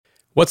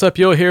What's up?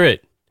 You'll hear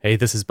it. Hey,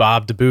 this is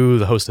Bob DeBoo,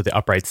 the host of the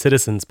Upright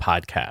Citizens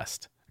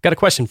podcast. Got a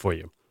question for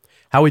you.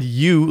 How would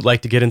you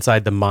like to get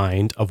inside the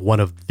mind of one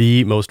of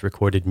the most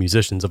recorded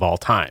musicians of all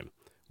time?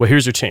 Well,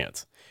 here's your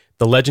chance.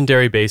 The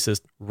legendary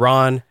bassist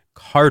Ron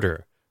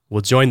Carter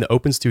will join the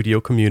Open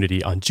Studio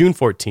community on June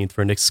 14th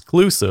for an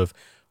exclusive,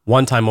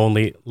 one-time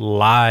only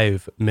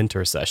live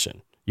mentor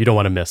session. You don't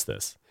want to miss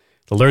this.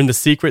 To learn the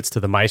secrets to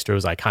the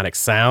maestro's iconic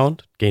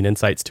sound, gain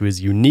insights to his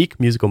unique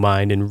musical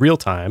mind in real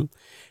time,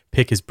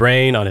 pick his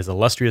brain on his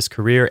illustrious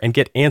career, and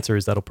get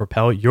answers that'll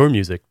propel your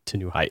music to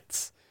new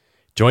heights.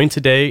 Join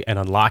today and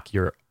unlock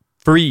your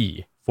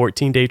free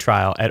 14-day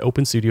trial at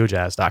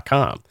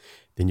openstudiojazz.com.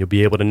 Then you'll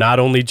be able to not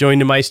only join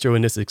the maestro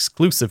in this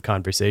exclusive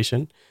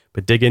conversation,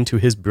 but dig into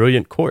his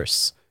brilliant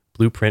course,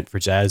 Blueprint for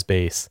Jazz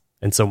Bass,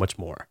 and so much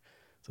more.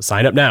 So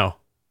sign up now.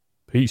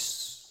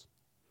 Peace.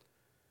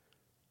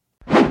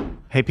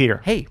 Hey, Peter.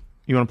 Hey.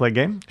 You want to play a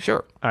game?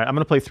 Sure. All right, I'm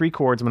going to play 3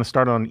 chords. I'm going to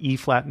start on E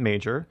flat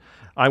major.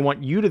 I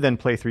want you to then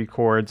play 3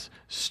 chords,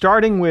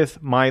 starting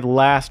with my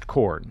last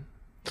chord.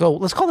 So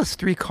let's call this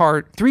three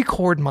chord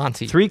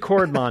Monty. 3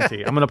 chord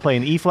Monty. I'm going to play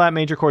an E flat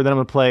major chord, then I'm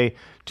going to play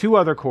 2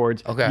 other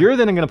chords. Okay. You're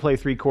then going to play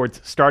 3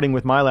 chords starting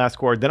with my last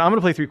chord. Then I'm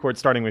going to play 3 chords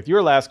starting with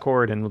your last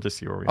chord, and we'll just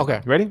see where we go.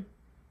 Okay. You ready?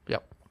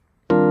 Yep.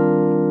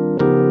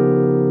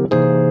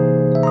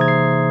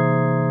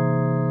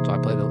 So I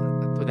play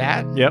with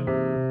that? Yep.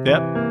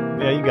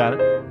 Yeah, you got it.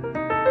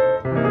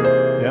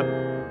 Yep.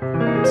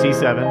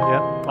 C7.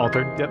 Yep.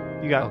 Altered. Yep.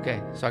 You got it.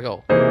 Okay, so I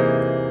go.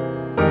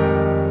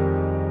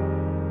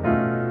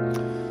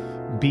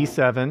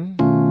 B7.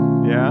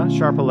 Yeah.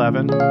 Sharp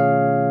 11.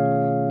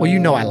 Well, you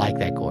know I like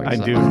that chord. I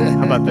so. do.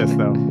 How about this,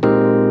 though?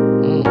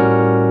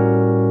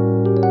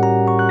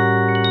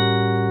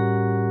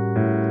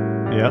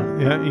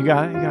 Yeah, you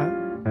got it.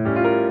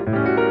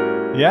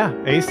 Yeah,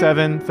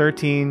 A7,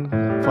 13,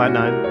 flat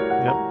 9.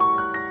 Yep.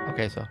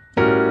 Okay, so.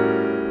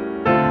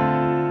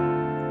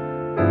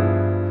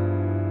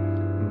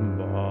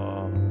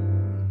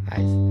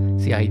 Nice.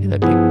 See how he did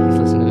that? He's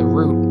listening to the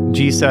root.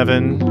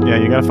 G7. Yeah,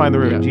 you got to find the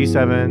root. Yep.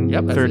 G7,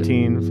 Yep, that's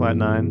 13, flat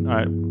 9. All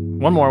right.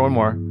 One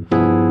more.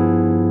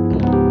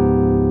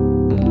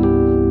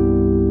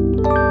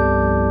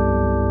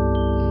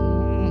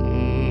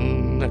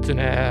 That's an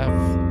F.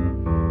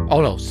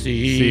 Oh, no,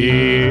 C. C.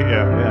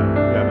 Yeah.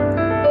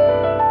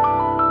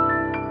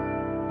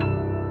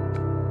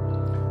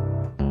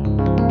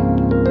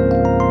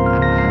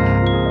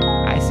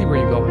 I see where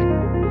you're going.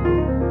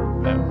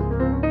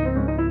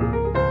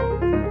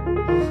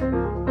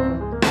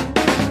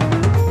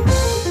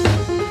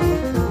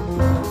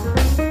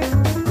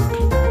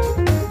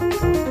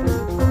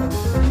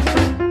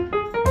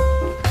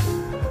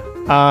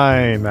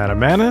 I'm Adam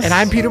Manis. And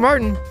I'm Peter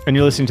Martin. And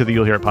you're listening to the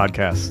You'll Hear It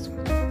podcast.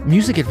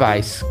 Music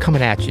advice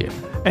coming at you.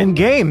 And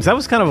games. That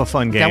was kind of a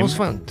fun game. That was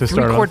fun. To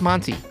start 3 chord off.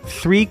 Monty.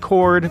 3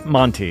 chord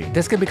Monty.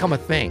 That's gonna become a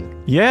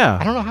thing. Yeah.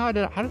 I don't know how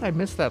did I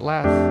miss that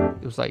last?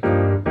 It was like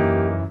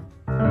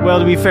Well,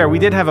 to be fair, we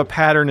did have a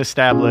pattern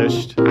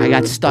established. I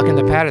got stuck in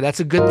the pattern. That's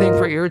a good thing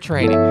for ear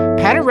training.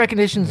 Pattern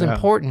recognition is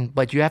important,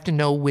 but you have to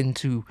know when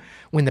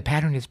the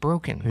pattern is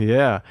broken.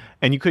 Yeah,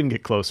 and you couldn't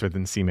get closer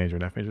than C major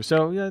and F major.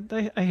 So yeah,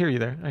 I hear you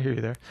there.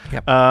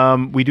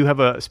 Yep. We do have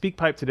a speak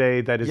pipe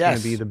today that is going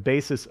to be the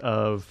basis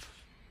of.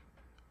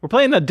 We're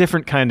playing a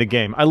different kind of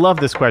game. I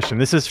love this question.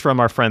 This is from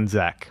our friend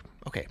Zach.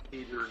 Okay.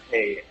 Peter,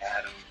 hey,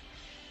 Adam.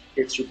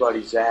 It's your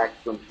buddy Zach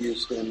from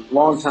Houston.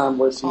 Long-time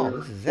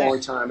listener,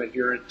 long-time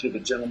adherent to the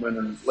Gentlemen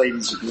and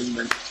Ladies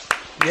Agreement.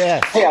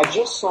 Yes. Hey, I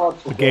just saw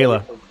today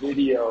Gala. a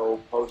video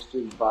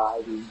posted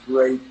by the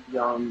great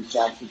young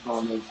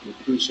saxophonist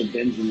Lakeisha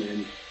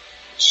Benjamin.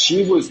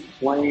 She was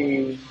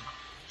playing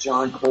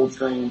John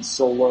Coltrane's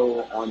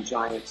solo on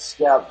Giant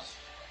Steps,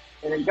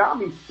 and it got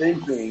me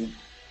thinking,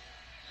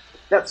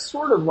 that's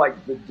sort of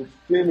like the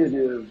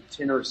definitive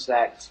tenor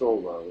sax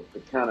solo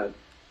that kind of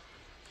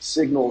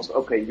signals,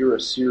 okay, you're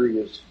a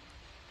serious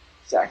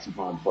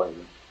saxophone player.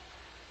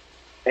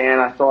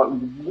 And I thought,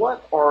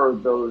 what are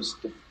those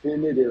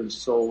definitive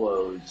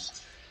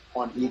solos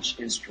on each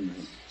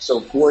instrument?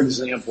 So, for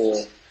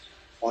example,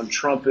 on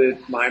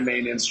trumpet, my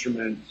main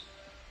instrument,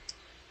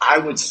 I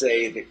would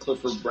say that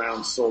Clifford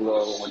Brown's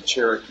solo on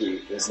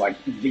Cherokee is like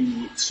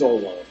the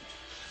solo.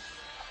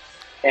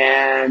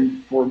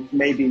 And for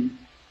maybe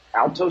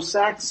alto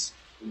sax,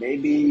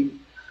 maybe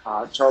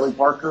Charlie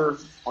Parker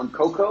on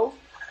Coco,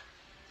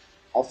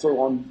 also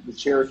on the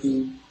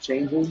Cherokee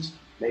changes.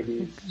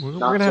 Maybe We're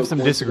going to have some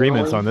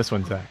disagreements on this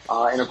one, Zach.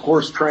 And of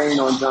course, Train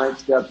on Giant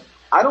Steps.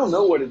 I don't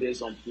know what it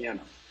is on piano.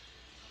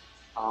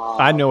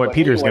 I know what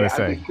Peter's going to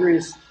say. I'd be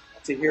curious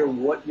to hear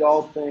what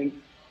y'all think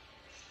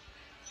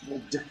the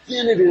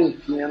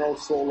definitive piano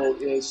solo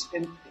is.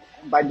 And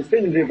by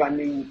definitive, I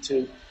mean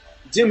to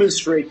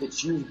demonstrate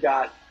that you've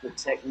got the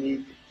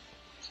technique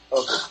of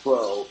a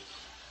pro.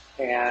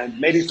 And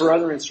maybe for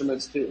other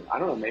instruments too. I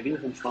don't know, maybe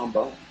even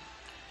trombone.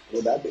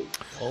 What would that be?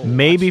 Oh,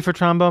 maybe for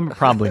trombone, but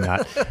probably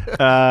not.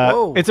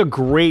 It's a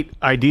great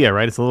idea,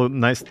 right? It's a little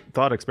nice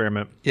thought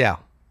experiment. Yeah.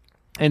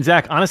 And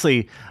Zach,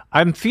 honestly,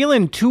 I'm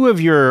feeling two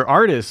of your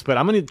artists, but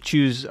I'm going to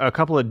choose a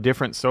couple of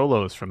different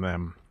solos from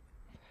them.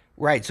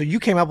 Right. So you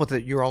came up with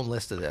your own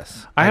list of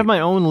this. I have my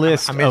own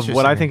list of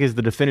what I think is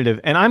the definitive.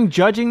 And I'm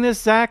judging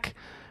this, Zach,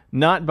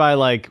 not by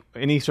like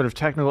any sort of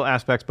technical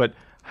aspects, but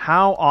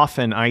how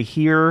often I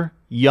hear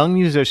young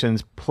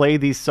musicians play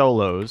these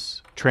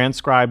solos,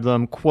 transcribe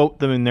them, quote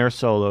them in their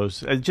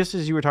solos. Just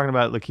as you were talking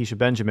about Lakecia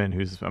Benjamin,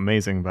 who's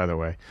amazing, by the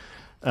way.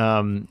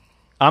 I'm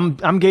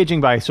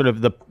gauging by sort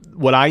of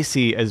what I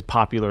see as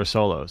popular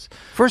solos.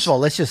 First of all,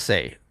 let's just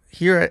say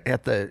here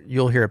at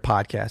You'll Hear It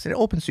podcast, and it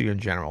opens to you in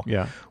general.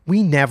 Yeah.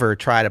 We never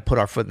try to put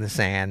our foot in the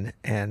sand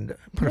and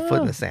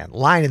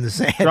line in the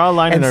sand. Draw a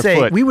line in our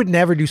foot. We would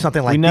never do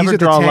something like, we never these are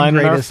draw the 10 a line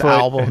greatest in our foot.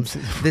 albums.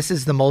 This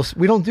is the most,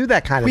 we don't do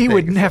that kind of thing. We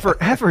would never,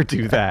 ever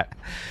do that.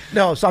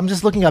 No, so I'm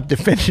just looking up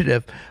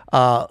definitive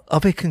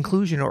of a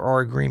conclusion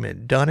or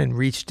agreement done and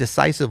reached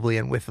decisively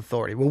and with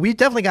authority. Well, we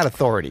definitely got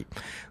authority.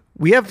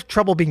 We have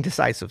trouble being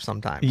decisive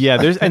sometimes.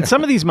 Yeah, and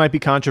some of these might be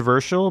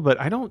controversial, but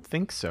I don't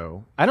think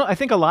so. I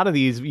think a lot of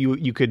these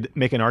you could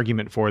make an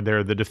argument for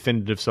they're the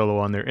definitive solo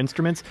on their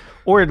instruments,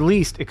 or at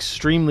least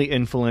extremely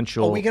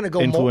influential. Are we gonna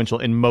go influential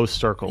in most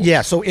circles?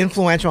 Yeah, so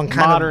influential in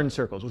kind modern of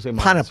circles. We'll say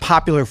kind of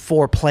popular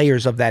for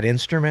players of that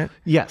instrument.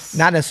 Yes,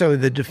 not necessarily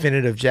the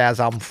definitive jazz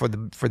album for the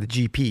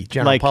GP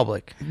general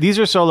public. These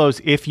are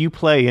solos. If you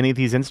play any of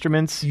these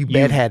instruments, you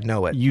bedhead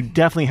know it. You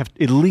definitely have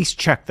to at least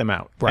check them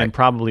out and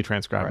probably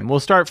transcribe them. We'll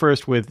start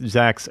first with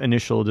Zach's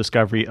initial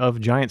discovery of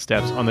giant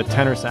steps on the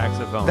tenor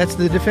saxophone. That's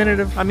the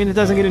definitive. I mean, it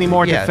doesn't get any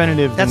more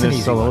definitive than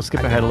this solo. We'll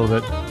skip ahead a little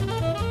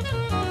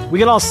bit. We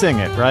can all sing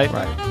it, right?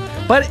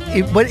 Right. But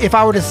if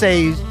I were to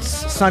say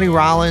Sonny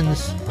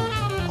Rollins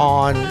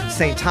on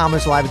St.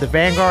 Thomas Live at the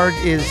Vanguard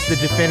is the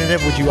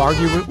definitive, would you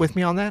argue with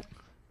me on that?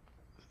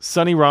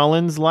 Sonny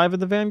Rollins Live at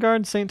the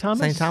Vanguard, St.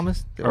 Thomas? St.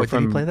 Thomas? Or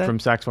did he play that? From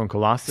Saxophone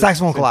Colossus?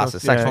 Saxophone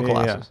Colossus. Saxophone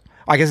Yeah. Colossus.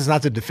 I guess it's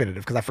not the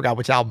definitive because I forgot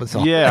which album it's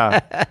on. Yeah.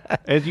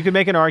 You could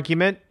make an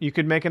argument.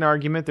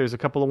 There's a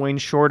couple of Wayne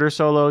Shorter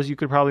solos you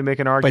could probably make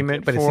an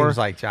argument but for. But it seems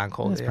like John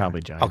Cole. It's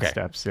probably giant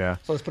steps, yeah.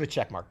 So let's put a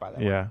check mark by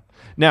that Yeah. one.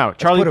 Now,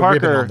 Charlie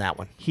Parker, on that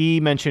one. He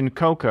mentioned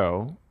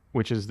Coco,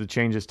 which is the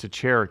changes to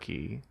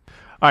Cherokee.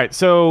 All right,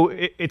 so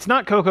it's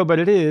not Coco, but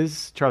it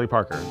is Charlie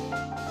Parker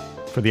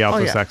for the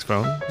alto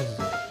saxophone.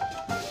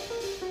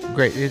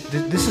 Great.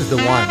 This is the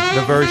one,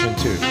 the version,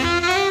 too.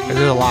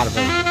 There's a lot of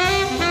versions.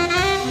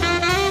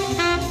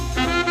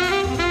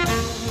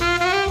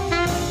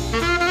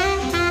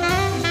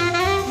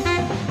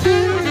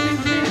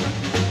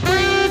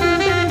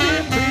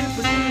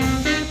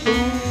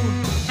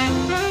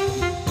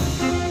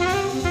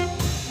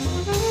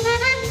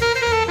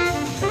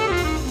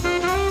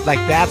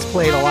 Like, that's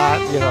played a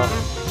lot, you know.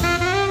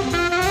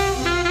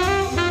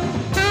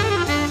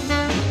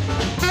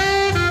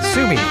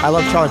 Sue Me. I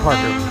love Charlie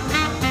Parker.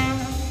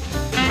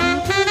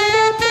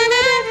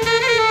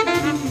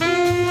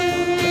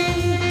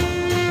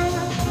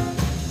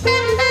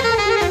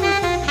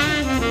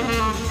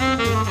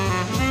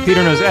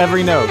 Peter knows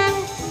every note.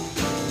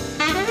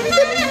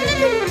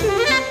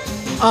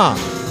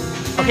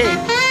 Okay.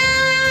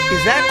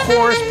 Is that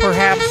chorus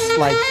perhaps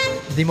like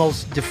the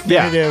most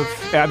definitive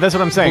yeah, that's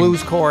what I'm saying.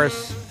 Blues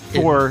chorus?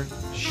 For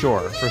sure,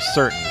 for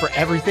certain. For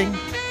everything?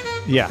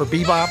 Yeah. For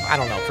bebop? I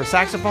don't know. For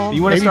saxophone?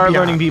 You want to start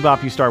learning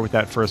bebop, you start with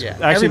that first. Yeah.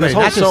 Actually, this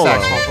whole solo.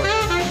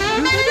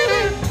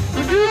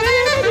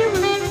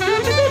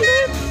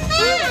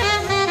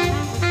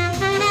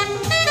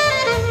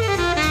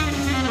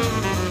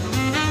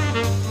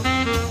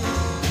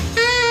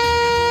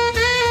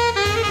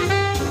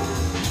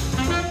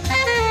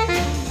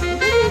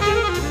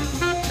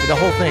 The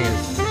whole thing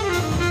is.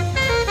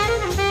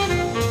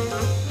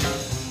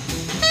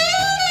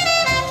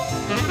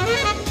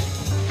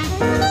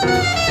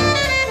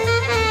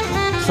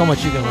 So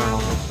much you can learn on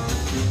this.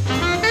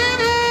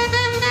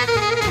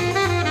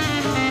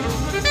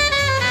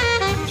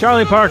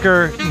 Charlie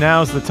Parker,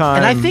 now's the time.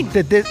 And I think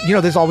that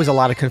there's always a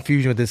lot of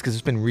confusion with this because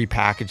it's been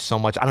repackaged so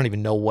much. I don't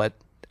even know what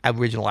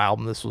original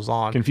album this was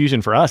on.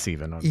 Confusion for us,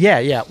 even.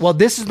 Yeah. Well,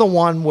 this is the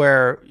one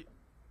where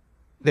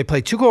they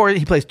play two choruses.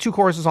 He plays two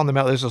choruses on the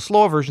melody. There's a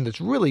slower version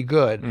that's really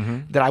good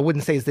that I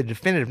wouldn't say is the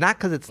definitive. Not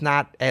because it's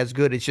not as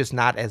good. It's just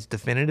not as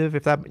definitive.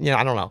 If that,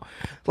 I don't know.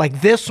 Like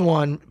this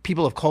one,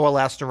 people have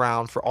coalesced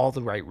around for all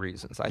the right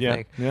reasons. I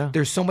think. Yeah.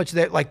 There's so much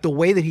that, like the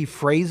way that he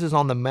phrases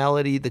on the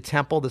melody, the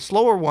tempo. The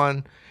slower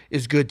one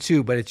is good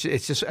too, but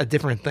it's just a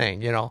different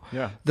thing.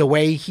 Yeah. The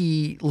way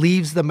he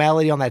leaves the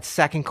melody on that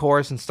second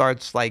chorus and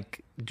starts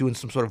like doing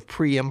some sort of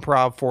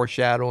pre-improv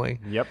foreshadowing.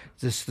 Yep.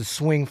 Just the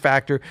swing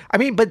factor. I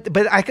mean,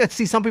 but I could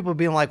see some people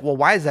being like, well,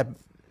 why is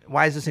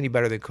this any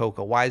better than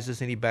Coco? Why is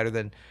this any better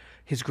than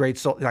his great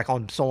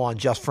solo on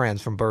Just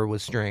Friends from Bird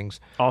with Strings.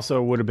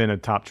 Also would have been a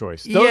top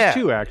choice. Those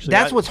two, actually.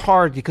 That's what's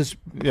hard because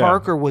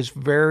Parker was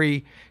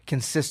very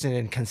consistent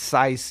and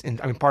concise.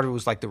 And I mean, part of it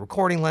was like the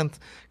recording length,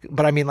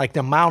 but I mean, like the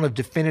amount of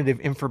definitive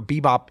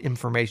bebop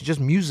information, just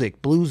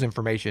music, blues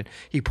information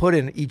he put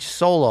in each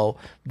solo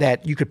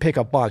that you could pick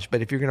a bunch.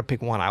 But if you're going to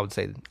pick one, I would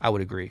say I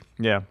would agree.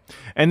 Yeah.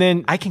 And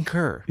then I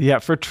concur. Yeah.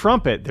 For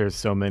trumpet, there's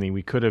so many.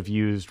 We could have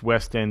used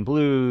West End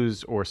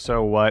Blues or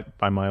So What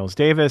by Miles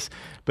Davis.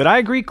 But I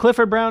agree,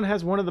 Clifford Brown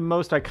has one of the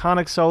most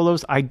iconic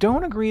solos. I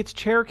don't agree it's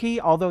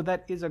Cherokee, although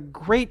that is a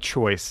great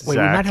choice. Wait,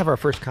 Zach. we might have our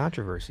first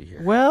controversy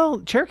here.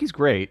 Well, Cherokee's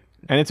great,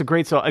 and it's a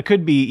great solo. It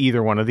could be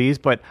either one of these,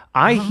 but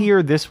I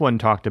hear this one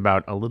talked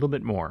about a little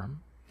bit more.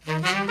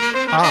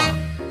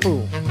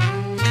 Ooh.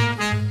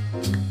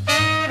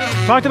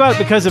 Talked about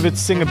because of its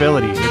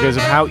singability, because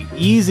of how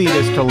easy it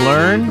is to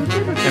learn,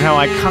 and how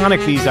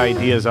iconic these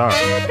ideas are.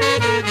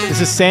 This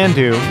is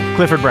Sandu,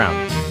 Clifford Brown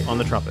on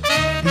the trumpet.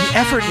 The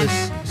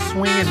effortless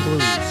swing and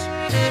blues.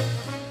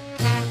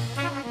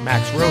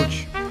 Max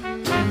Roach.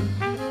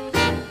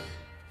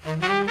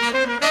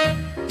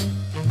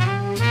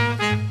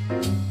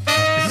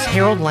 Is this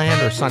Harold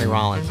Land or Sonny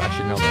Rollins? I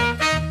should know that.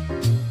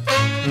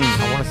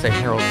 I want to say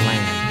Harold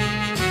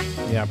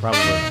Land. Yeah, probably.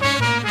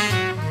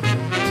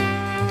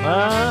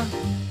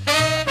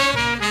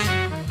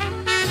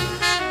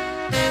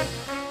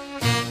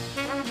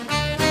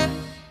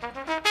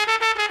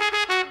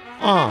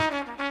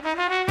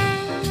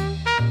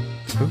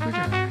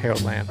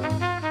 Harold Land.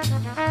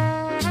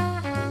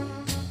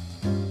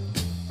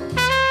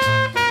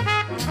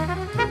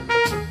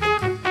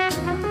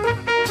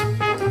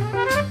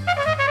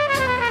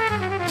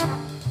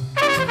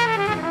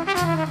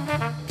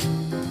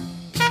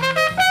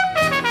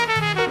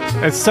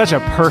 It's such a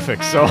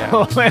perfect solo.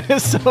 Yeah.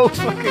 It's so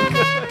fucking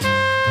good.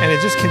 And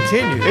it just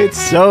continues. It's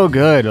so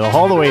good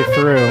all the way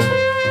through.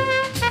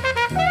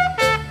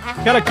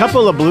 Got a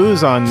couple of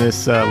blues on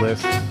this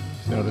list.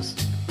 Notice.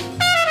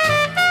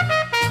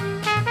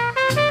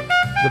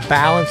 The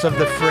balance of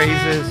the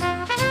phrases,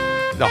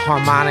 the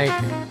harmonic,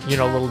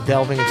 little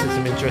delving into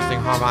some interesting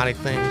harmonic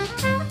things.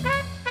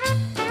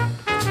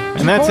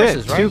 And that's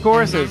it. Right? 2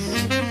 choruses.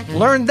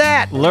 Learn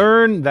that.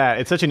 Learn that.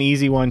 It's such an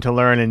easy one to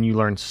learn, and you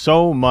learn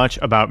so much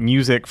about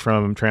music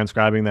from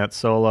transcribing that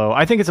solo.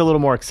 I think it's a little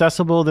more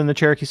accessible than the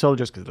Cherokee solo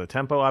just because of the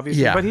tempo,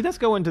 obviously. Yeah. But he does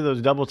go into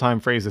those double time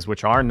phrases,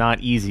 which are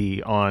not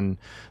easy on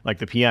like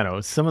the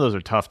piano. Some of those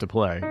are tough to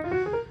play.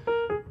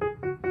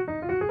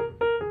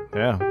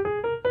 Yeah.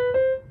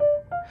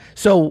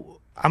 So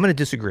I'm going to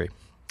disagree.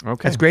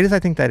 Okay. As great as I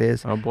think that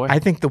is, oh boy, I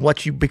think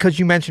because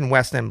you mentioned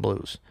West End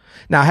Blues.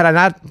 Now,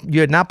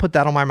 you had not put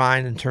that on my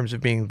mind in terms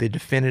of being the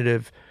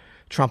definitive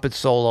trumpet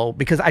solo,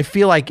 because I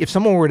feel like if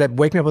someone were to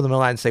wake me up in the middle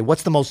of the night and say,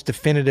 "What's the most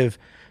definitive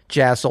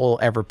jazz solo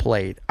ever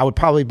played?" I would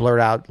probably blurt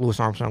out Louis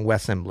Armstrong,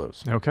 West End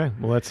Blues. Okay,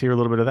 well, let's hear a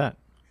little bit of that.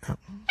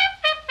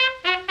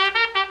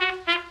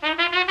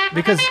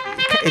 Because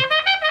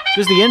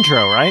just the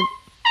intro, right?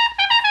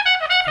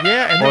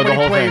 Yeah, and then when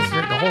he plays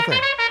the whole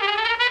thing.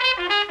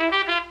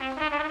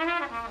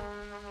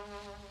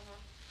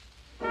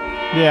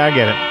 Yeah, I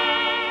get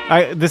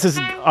it. This is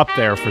up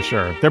there for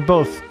sure. They're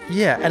both.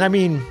 Yeah, and I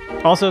mean,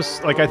 also,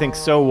 like, I think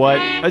So What.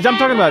 I'm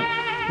talking about,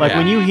 like,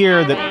 when you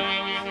hear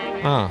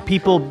that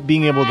people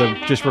being able to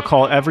just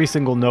recall every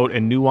single note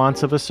and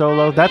nuance of a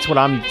solo, that's what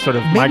I'm sort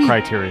of my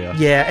criteria.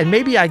 Yeah, and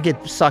maybe I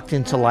get sucked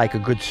into like a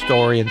good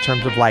story in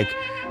terms of like,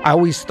 I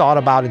always thought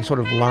about and sort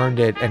of learned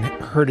it and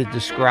heard it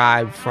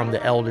described from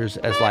the elders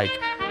as like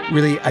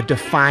really a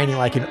defining,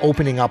 like an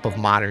opening up of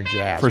modern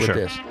jazz. For with sure.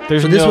 This.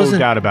 There's no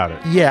doubt about it.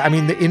 Yeah, I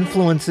mean, the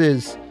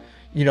influences,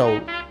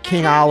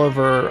 King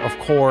Oliver, of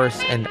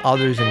course, and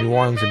others in New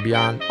Orleans and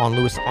beyond on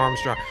Louis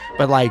Armstrong.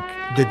 But like,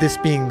 this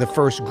being the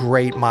first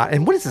great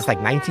and what is this,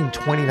 like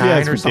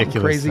 1929 or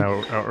something crazy?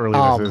 How early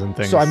this is and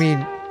things. So, I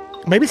mean,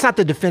 maybe it's not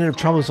the definitive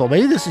trumpet solo.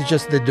 Maybe this is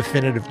just the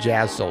definitive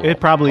jazz solo. It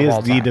probably is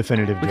the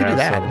definitive jazz solo. We could do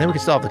that, and then we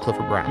could still have the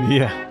Clifford Brown.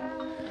 Yeah.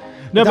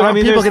 No, but I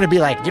mean, people are going to be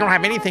like, you don't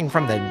have anything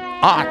from the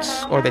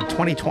aughts or the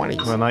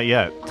 2020s. Well, not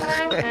yet.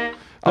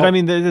 But I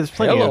mean, there's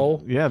plenty.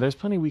 There's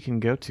plenty we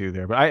can go to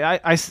there. But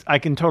I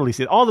can totally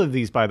see it. All of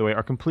these, by the way,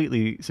 are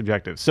completely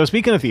subjective. So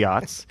speaking of the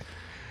aughts.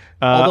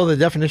 Although the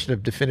definition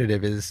of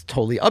definitive is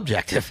totally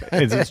objective.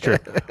 It's true.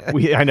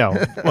 I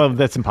know. Well,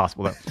 that's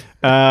impossible,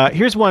 though.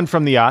 Here's one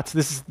from the aughts.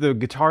 This is the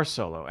guitar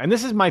solo. And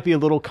this might be a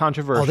little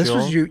controversial. Oh, this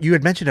was you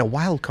had mentioned a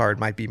wild card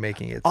might be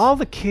making it. All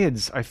the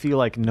kids, I feel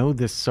like, know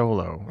this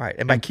solo. Right.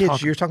 And by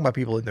kids, you're talking about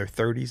people in their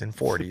 30s and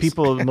 40s.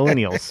 People,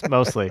 millennials,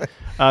 mostly.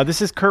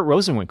 This is Kurt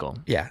Rosenwinkel.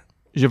 Yeah.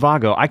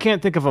 Zhivago. I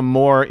can't think of a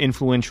more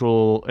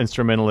influential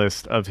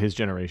instrumentalist of his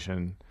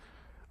generation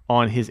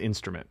on his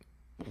instrument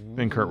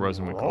than Kurt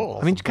Rosenwinkel. Oh,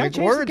 I mean, kind of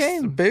changed the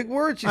game. Big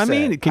words. Can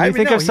you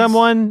think of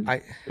someone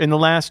in the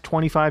last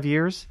 25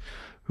 years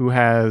who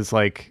has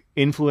like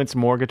influenced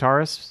more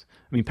guitarists?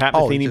 I mean, Pat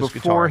Metheny just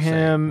before guitar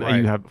him, singing, and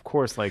you right. have, of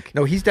course, like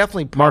No, he's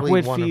definitely Mark probably one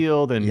of-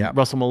 Whitfield and yeah.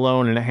 Russell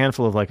Malone and a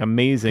handful of like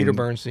amazing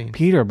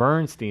Peter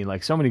Bernstein.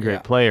 like so many great Yeah.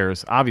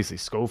 players. Obviously,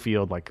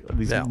 Schofield, like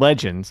these Yeah.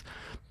 legends.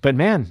 But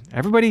man,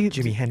 everybody's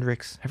Jimi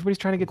Hendrix.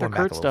 trying to get their Going back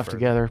a Kurt little stuff further.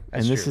 together,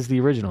 That's and this true. is the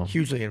original.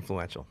 Hugely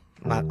influential.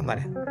 I'm not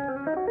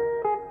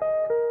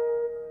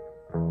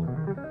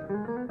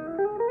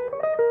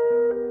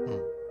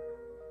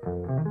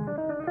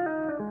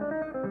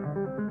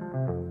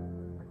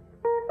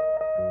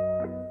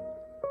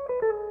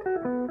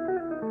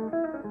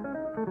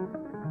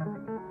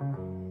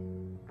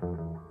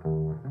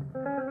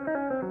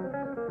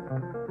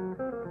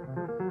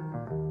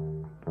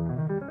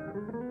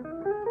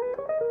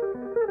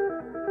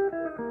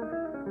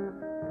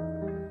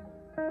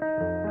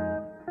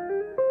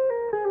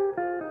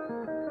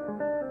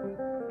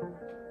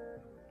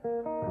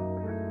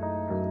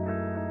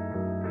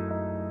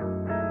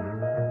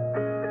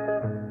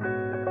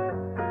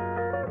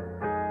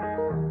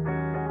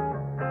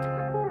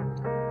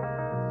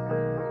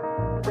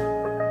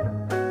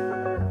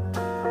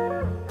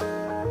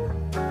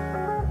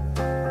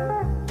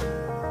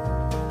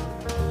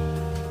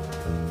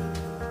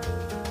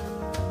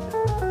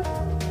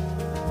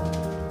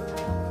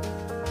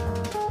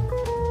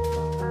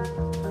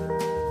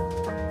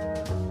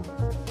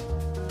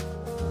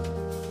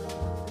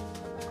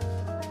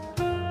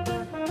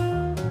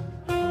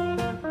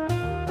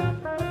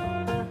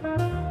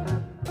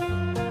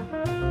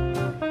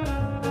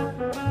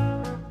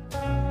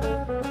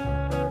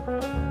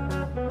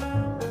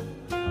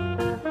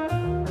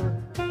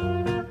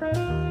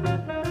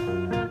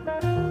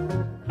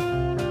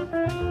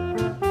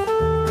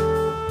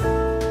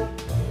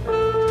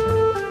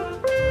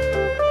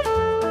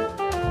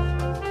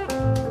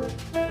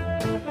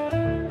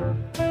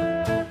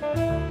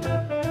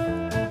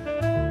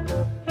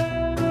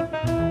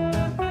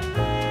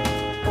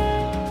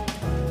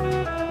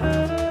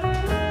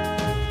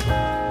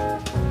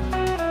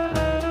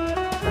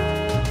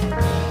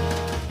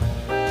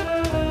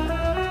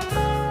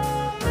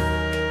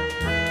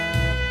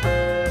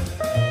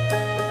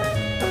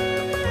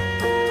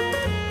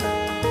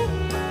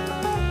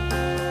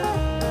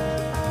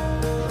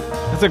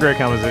It's a great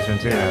composition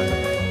too.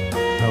 Man.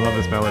 I love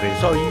this melody.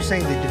 So are you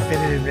saying the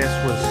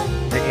definitiveness was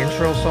the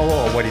intro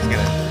solo, or what he's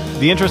gonna?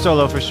 The intro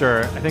solo for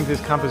sure. I think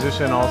this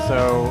composition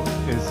also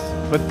is,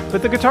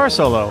 but the guitar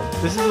solo.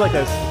 This is like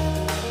a.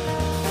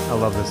 I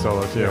love this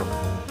solo too.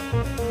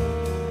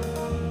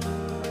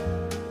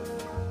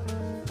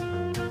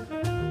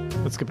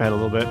 Let's skip ahead a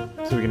little bit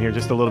so we can hear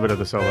just a little bit of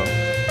the solo.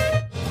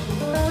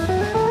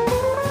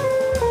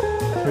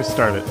 Here's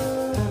Start It.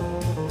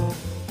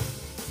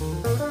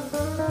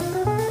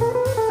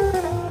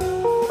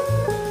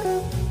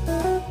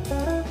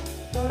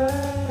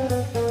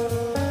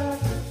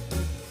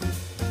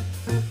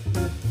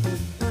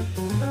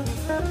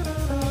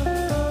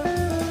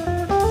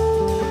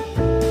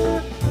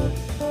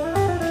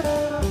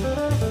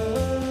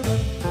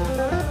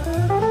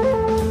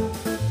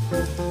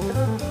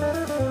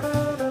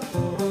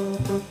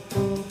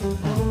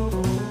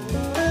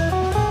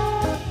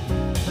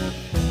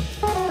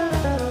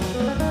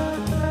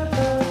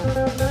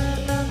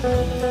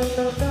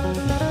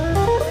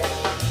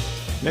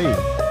 Hey.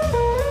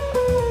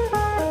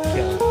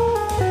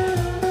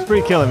 It's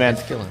pretty killing, man.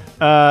 It's killing.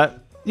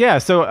 Yeah,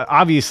 so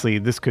obviously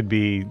this could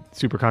be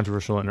super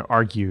controversial and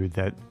argued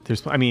that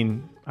there's, I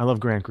mean, I love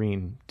Grant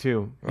Green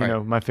too. Right. You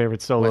know, my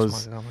favorite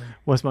solos. Montgomery.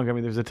 Wes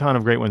Montgomery, there's a ton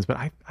of great ones, but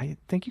I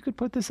think you could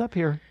put this up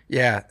here.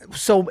 Yeah.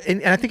 So,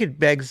 and I think it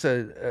begs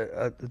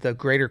the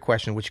greater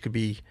question, which could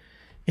be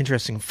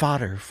interesting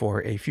fodder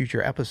for a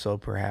future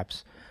episode,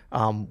 perhaps,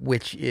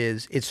 which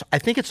is I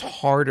think it's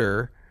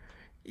harder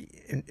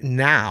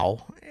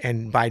now,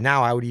 and by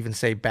now I would even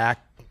say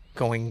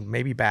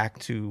maybe back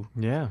to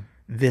Yeah.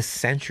 this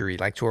century,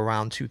 like to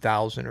around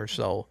 2000 or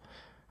so,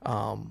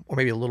 or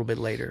maybe a little bit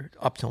later,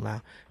 up till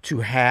now,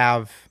 to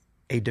have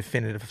a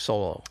definitive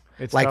solo.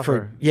 It's like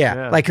tougher.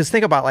 yeah, like because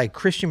think about like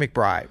Christian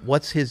McBride.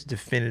 What's his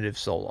definitive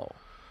solo?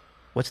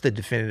 What's the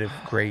definitive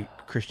great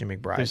Christian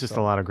McBride? There's just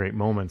solo? a lot of great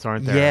moments,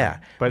 aren't there? Yeah.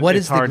 But What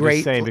it's is the hard great-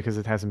 to say because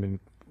it hasn't been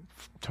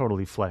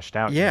totally fleshed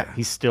out yet. Yeah.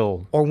 He's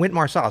still Or Wynton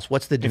Marsalis,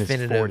 what's the his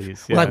definitive?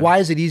 40s, Like, yeah. why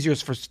is it easier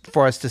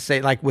for us to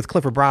say, like with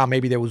Clifford Brown,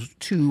 maybe there was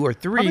 2 or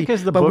 3,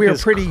 because the but book we were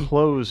is pretty.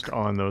 closed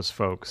on those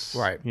folks,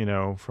 Right. You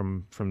know,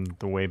 from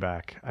the way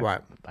back,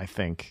 Right. I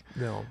think.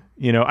 No.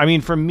 You know, I mean,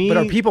 for me, But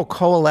are people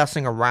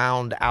coalescing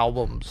around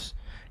albums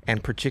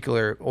and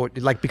particular, or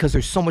like because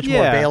there's so much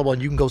more Yeah. available,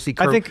 and you can go see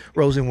Kurt think-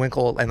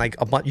 Rosenwinkel and like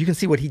a bunch. You can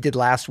see what he did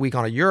last week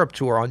on a Europe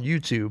tour on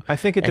YouTube. I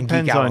think it and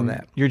depends geek out on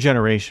that. your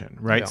generation,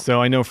 right? Yeah. So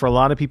I know for a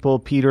lot of people,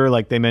 Peter,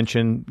 like they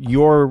mentioned,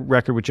 your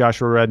record with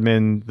Joshua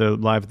Redman, the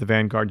Live at the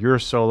Vanguard, your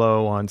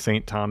solo on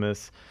St.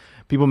 Thomas.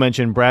 People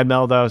mention Brad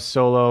Meldau's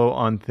solo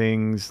on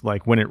things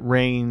like When It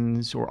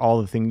Rains or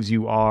All the Things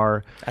You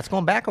Are. That's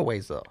going back a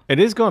ways, though. It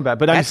is going back,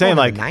 but I'm That's saying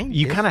going to like the 90s.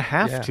 you kind of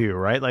have to,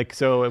 right? Like,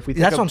 so if we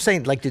think That's what I'm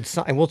saying. Like,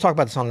 and we'll talk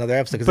about this on another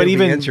episode. Because but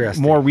even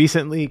interesting. more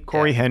recently,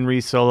 Corey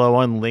Henry's solo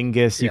on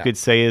Lingus, you could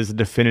say is a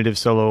definitive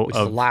solo Which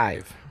is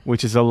live.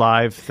 Which is a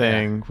live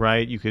thing,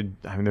 right? You could,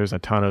 I mean, there's a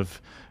ton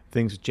of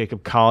things with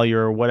Jacob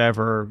Collier or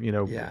whatever,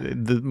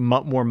 the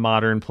more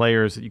modern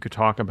players that you could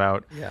talk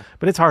about. Yeah.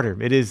 But it's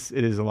harder. It is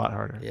a lot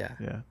harder. Yeah.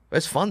 Yeah.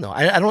 It's fun though.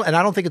 I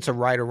don't think it's a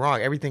right or wrong.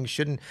 Everything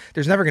shouldn't.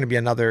 There's never going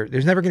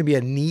to be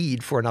a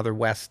need for another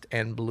West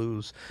End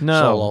blues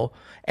solo,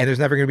 and there's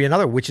never going to be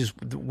another, which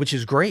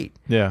is great.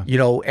 Yeah.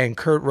 And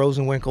Kurt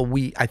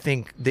Rosenwinkel, I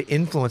think the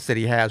influence that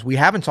he has, we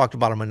haven't talked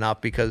about him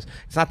enough because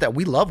it's not that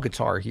we love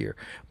guitar here,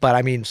 but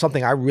I mean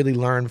something I really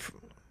learned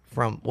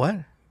from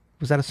what.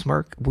 Was that a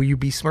smirk? Will you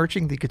be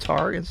smirching the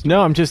guitar?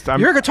 No, I'm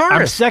you're a guitarist.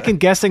 I'm second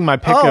guessing my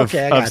pick of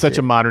such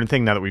a modern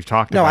thing now that we've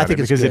talked about I think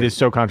it, it's because good. it is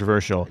so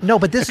controversial. No,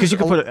 but this because you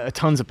could put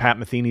tons of Pat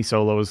Metheny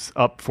solos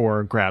up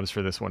for grabs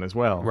for this one as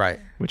well, right?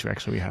 Which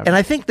actually we have. And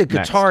I think the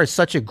guitar is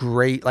such a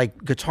great,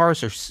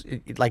 guitars are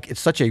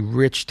it's such a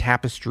rich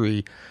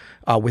tapestry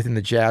within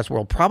the jazz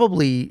world,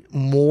 probably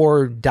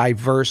more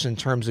diverse in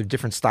terms of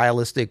different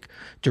stylistic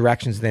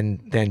directions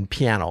than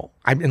piano.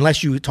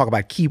 Unless you talk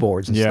about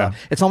keyboards and stuff.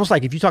 It's almost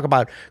like if you talk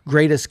about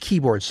greatest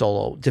keyboard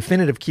solo,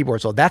 definitive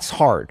keyboard solo, that's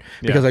hard.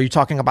 Because are you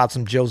talking about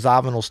some Joe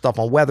Zawinul stuff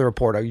on Weather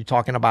Report? Are you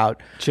talking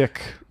about Chick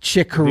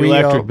Corea?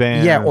 Electric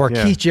Band. Or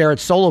Keith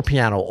Jarrett's solo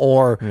piano,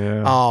 or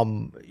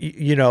Willie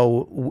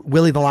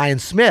the Lion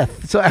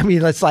Smith. So I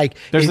mean, it's like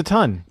there's a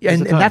ton.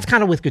 And that's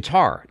kind of with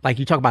guitar. Like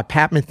you talk about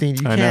Pat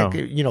Metheny, you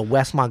can't,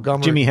 Wes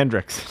Montgomery, Jimi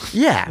Hendrix.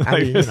 Yeah, I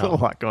mean, there's a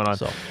lot going on.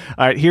 So. All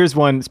right, here's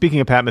one.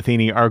 Speaking of Pat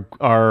Metheny,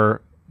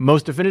 our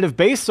most definitive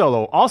bass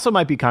solo also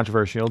might be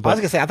controversial. But I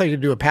was gonna say, I thought you were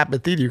gonna do a Pat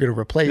Metheny. You're gonna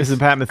replace. This is a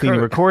Pat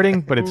Metheny recording,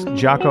 but it's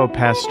Jaco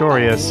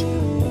Pastorius,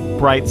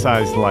 "Bright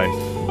Sized Life."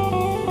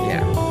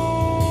 Yeah.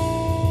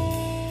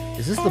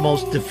 Is this the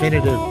most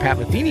definitive Pat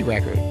Metheny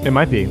record? It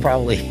might be.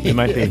 Probably. It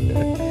might be.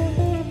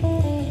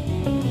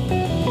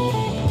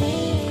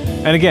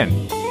 And again,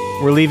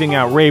 we're leaving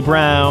out Ray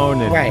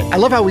Brown. And right. I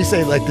love how we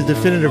say like the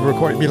definitive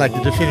recording, be like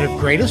the definitive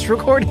greatest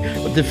recording,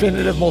 or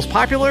definitive most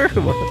popular,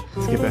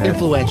 skip ahead.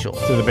 Influential.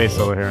 To the bass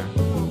solo here.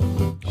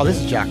 Oh, this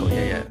is Jaco.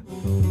 Yeah.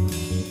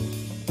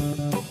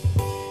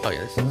 Oh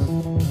yeah, this is.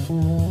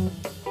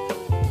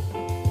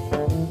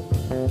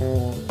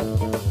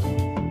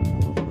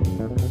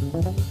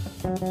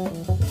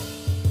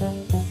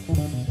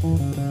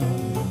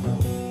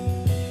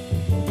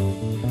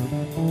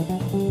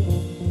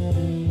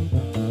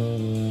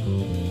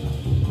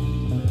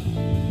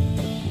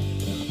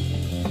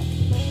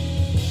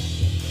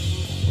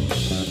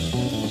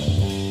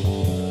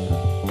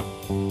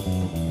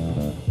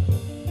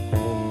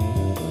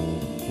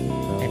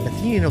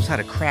 He knows how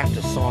to craft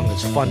a song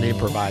that's fun to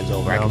improvise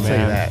over. I can tell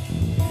you that.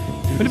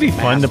 Would it be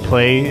fun to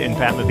play in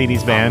Pat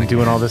Metheny's band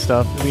doing all this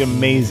stuff? It'd be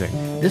amazing.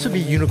 This would be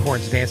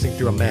unicorns dancing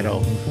through a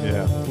meadow.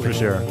 Yeah, for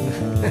sure.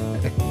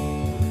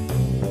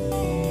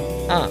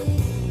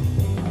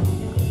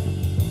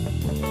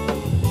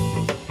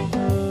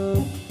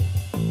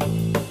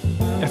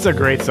 That's a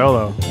great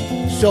solo.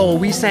 So are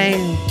we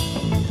saying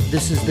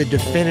this is the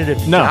definitive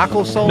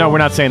Jaco solo? No, we're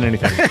not saying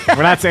anything.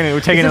 We're not saying it.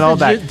 We're taking it all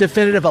back.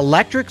 Definitive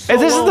electric solo?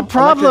 And this is the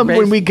problem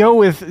when we go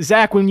with,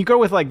 Zach, when you go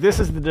with like, this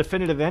is the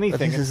definitive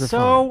anything, it's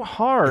so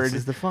hard this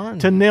is the fun.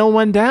 to nail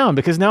one down,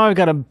 because now I've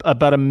got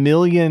about a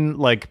million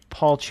like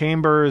Paul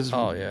Chambers,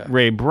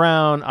 Ray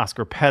Brown,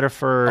 Oscar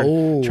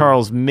Pettiford,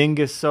 Charles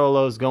Mingus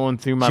solos going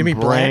through my Jimmy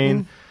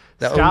brain.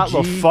 Blanton, Scott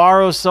OG.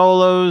 LaFaro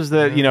solos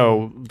that,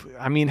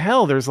 I mean,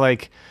 hell, there's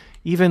like,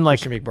 even like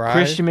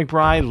Christian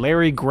McBride,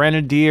 Larry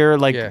Grenadier,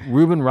 like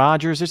Reuben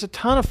Rogers. There's a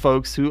ton of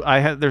folks who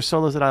there's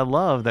solos that I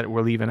love that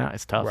we're leaving out.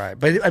 It's tough. Right.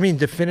 But I mean,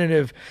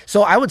 definitive.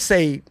 So I would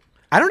say,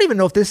 I don't even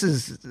know if this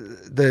is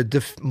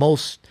the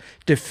most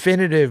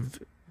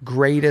definitive,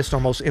 greatest,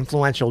 or most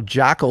influential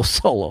Jaco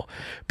solo,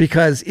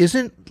 because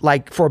isn't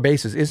like four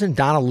basses, isn't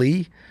Donna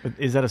Lee?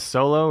 Is that a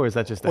solo or is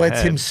that just a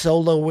it's him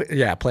solo.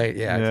 Yeah, play.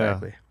 Yeah,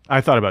 exactly.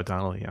 I thought about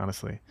Donna Lee,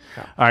 honestly.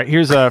 Yeah. All right,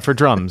 here's for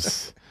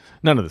drums.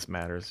 None of this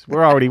matters.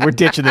 We're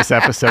ditching this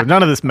episode.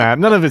 None of this matters.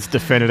 None of it's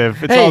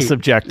definitive. It's all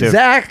subjective.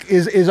 Zach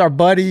is our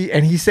buddy,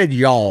 and he said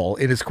y'all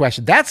in his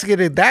question.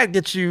 That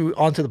gets you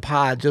onto the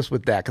pod just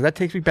with that, because that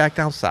takes me back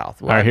down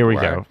south. All right, here we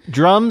go.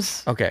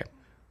 Drums. Okay.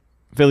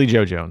 Philly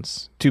Joe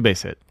Jones,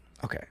 2-bass hit.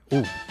 Okay.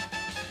 Ooh.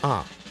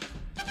 Now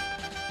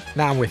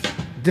I'm with you.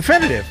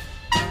 Definitive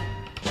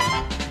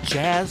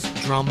jazz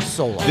drum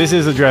solo. This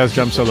is a jazz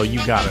drum solo.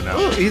 You gotta know.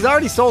 Ooh, he's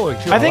already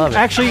soloing too. I think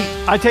actually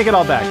I take it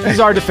all back. These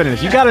are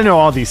definitive. You gotta know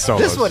all these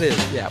solos. This one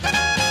is, yeah.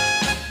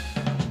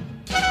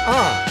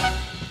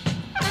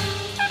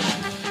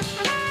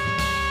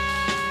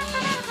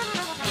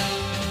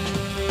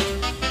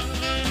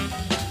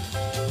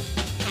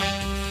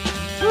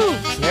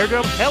 Snare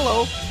drum.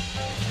 Hello.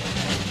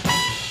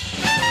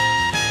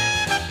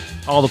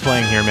 All the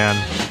playing here, man.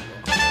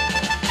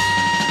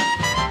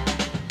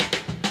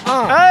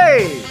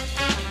 Hey!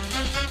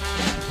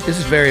 This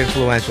is very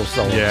influential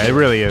solo. Yeah, it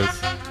really is.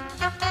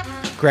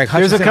 Greg Hutchinson,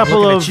 There's a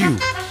couple I'm of looking at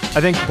you.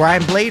 I think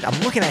Brian Blade, I'm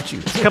looking at you.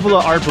 a couple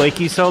of Art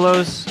Blakey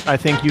solos. I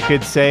think you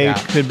could say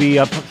could be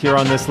up here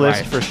on this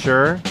list for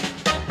sure.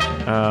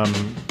 But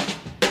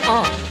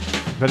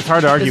it's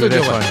hard to argue with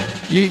this one.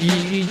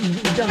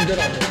 You've done good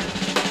on this.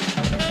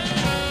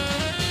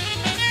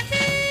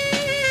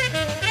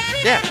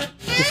 Yeah,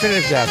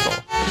 definitive jazz solo.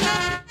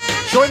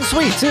 Short and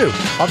sweet too.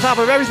 On top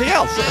of everything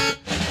else.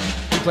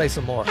 We play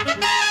some more.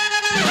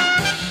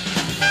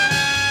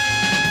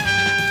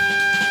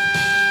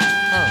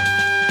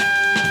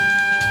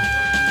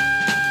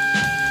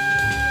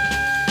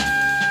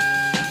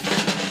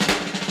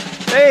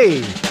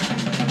 Hey!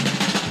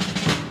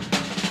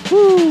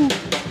 Woo!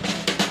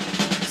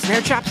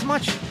 Snare chops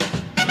much?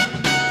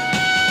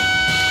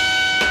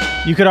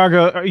 You could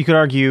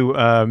argue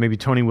maybe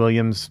Tony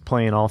Williams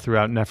playing all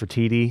throughout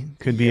Nefertiti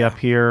could be up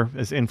here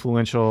as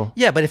influential.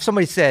 Yeah, but if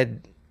somebody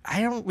said,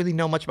 I don't really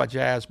know much about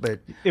jazz, but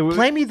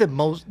play me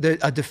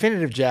a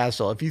definitive jazz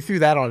solo. If you threw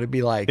that on, it'd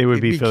be like, it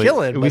would be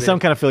killing. It would be some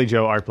kind of Philly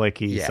Joe, Art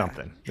Blakey,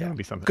 something. Yeah. It would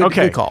be something.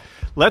 Good call.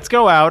 Let's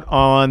go out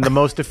on the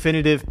most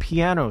definitive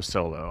piano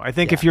solo. I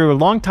think if you're a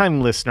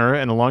longtime listener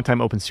and a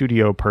longtime Open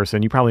Studio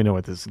person, you probably know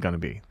what this is going to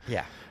be.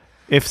 Yeah.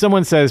 If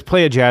someone says,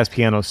 play a jazz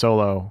piano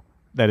solo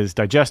that is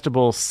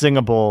digestible,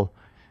 singable,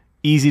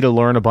 easy to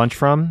learn a bunch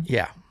from.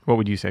 Yeah. What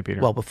would you say,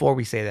 Peter? Well, before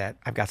we say that,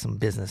 I've got some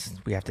business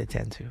we have to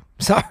attend to.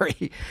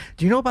 Sorry.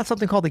 Do you know about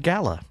something called the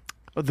Gala?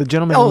 The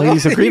Gentleman and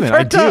Ladies Agreement.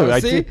 I do.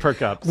 I did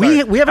perk up. We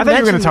haven't I thought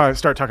you were mentioned... going to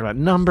start talking about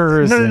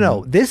numbers.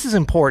 No. This is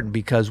important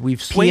because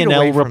we've swayed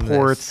away from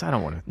reports. this. I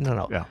don't want to.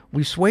 No. Yeah.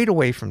 We swayed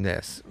away from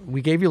this.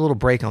 We gave you a little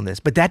break on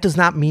this, but that does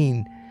not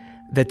mean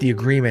that the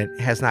agreement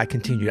has not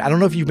continued. I don't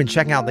know if you've been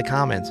checking out the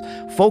comments.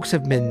 Folks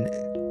have been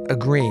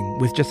agreeing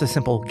with just a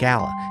simple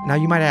gala. Now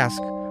you might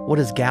ask, what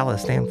does gala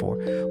stand for?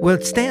 Well,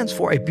 it stands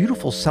for a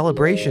beautiful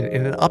celebration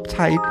in an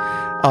uptight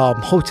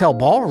hotel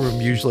ballroom,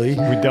 usually.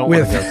 We don't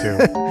want to go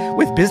to.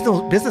 With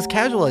business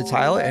casual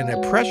attire and a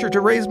pressure to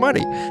raise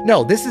money.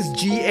 No, this is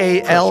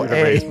GALA.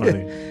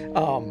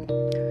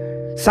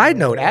 Side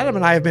note, Adam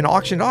and I have been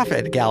auctioned off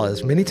at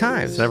galas many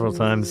times. Several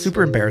times.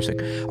 Super embarrassing.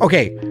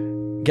 Okay.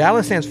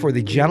 GALA stands for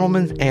the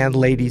Gentleman and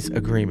Ladies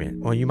Agreement.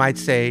 Well, you might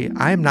say,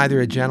 I am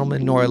neither a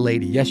gentleman nor a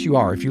lady. Yes, you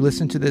are. If you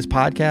listen to this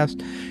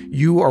podcast,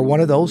 you are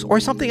one of those or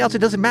something else. It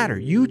doesn't matter.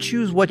 You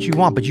choose what you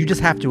want, but you just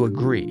have to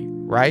agree,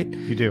 right?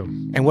 You do.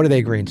 And what are they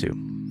agreeing to?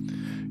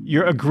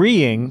 You're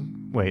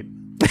agreeing. Wait.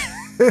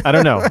 I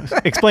don't know.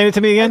 Explain it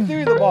to me again. I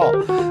threw the ball.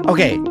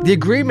 Okay. The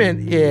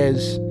agreement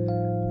is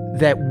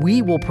that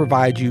we will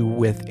provide you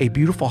with a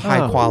beautiful,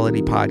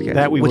 high-quality podcast.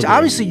 That we will which do.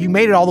 Obviously you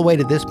made it all the way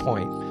to this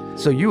point.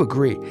 So you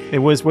agree.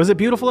 Was it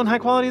beautiful and high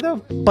quality though?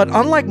 But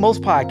unlike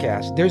most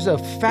podcasts, there's a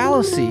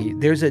fallacy,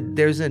 there's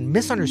a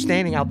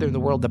misunderstanding out there in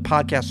the world that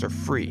podcasts are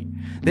free.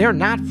 They are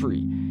not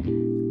free.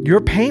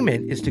 Your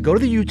payment is to go to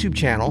the YouTube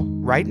channel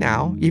right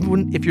now,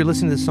 even if you're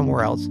listening to this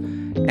somewhere else,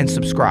 and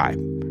subscribe.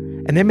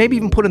 And then maybe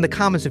even put in the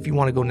comments if you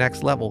want to go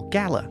next level,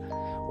 gala,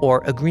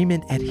 or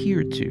agreement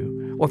adhered to.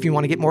 Or if you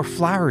want to get more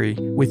flowery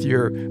with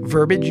your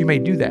verbiage, you may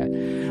do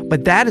that.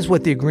 But that is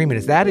what the agreement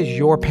is. That is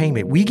your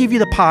payment. We give you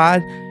the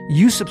pod.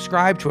 You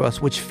subscribe to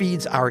us, which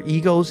feeds our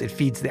egos. It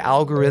feeds the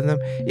algorithm.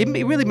 It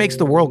really makes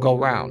the world go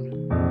round.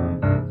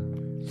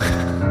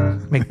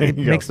 It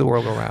makes the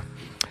world go round.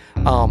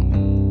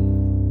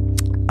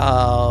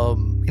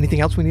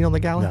 Anything else we need on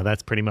the gala? No,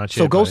 that's pretty much it.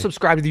 So go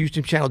subscribe to the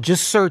YouTube channel.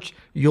 Just search.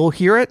 You'll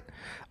hear it.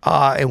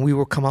 And we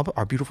will come up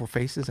our beautiful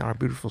faces on our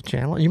beautiful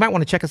channel. You might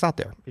want to check us out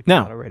there if you're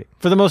now, not already.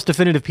 For the most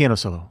definitive piano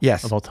solo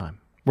Yes. of all time.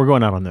 We're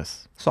going out on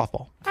this.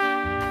 Softball.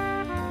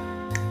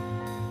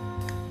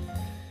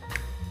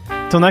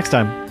 Till next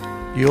time.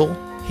 You'll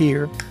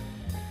hear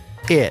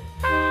it.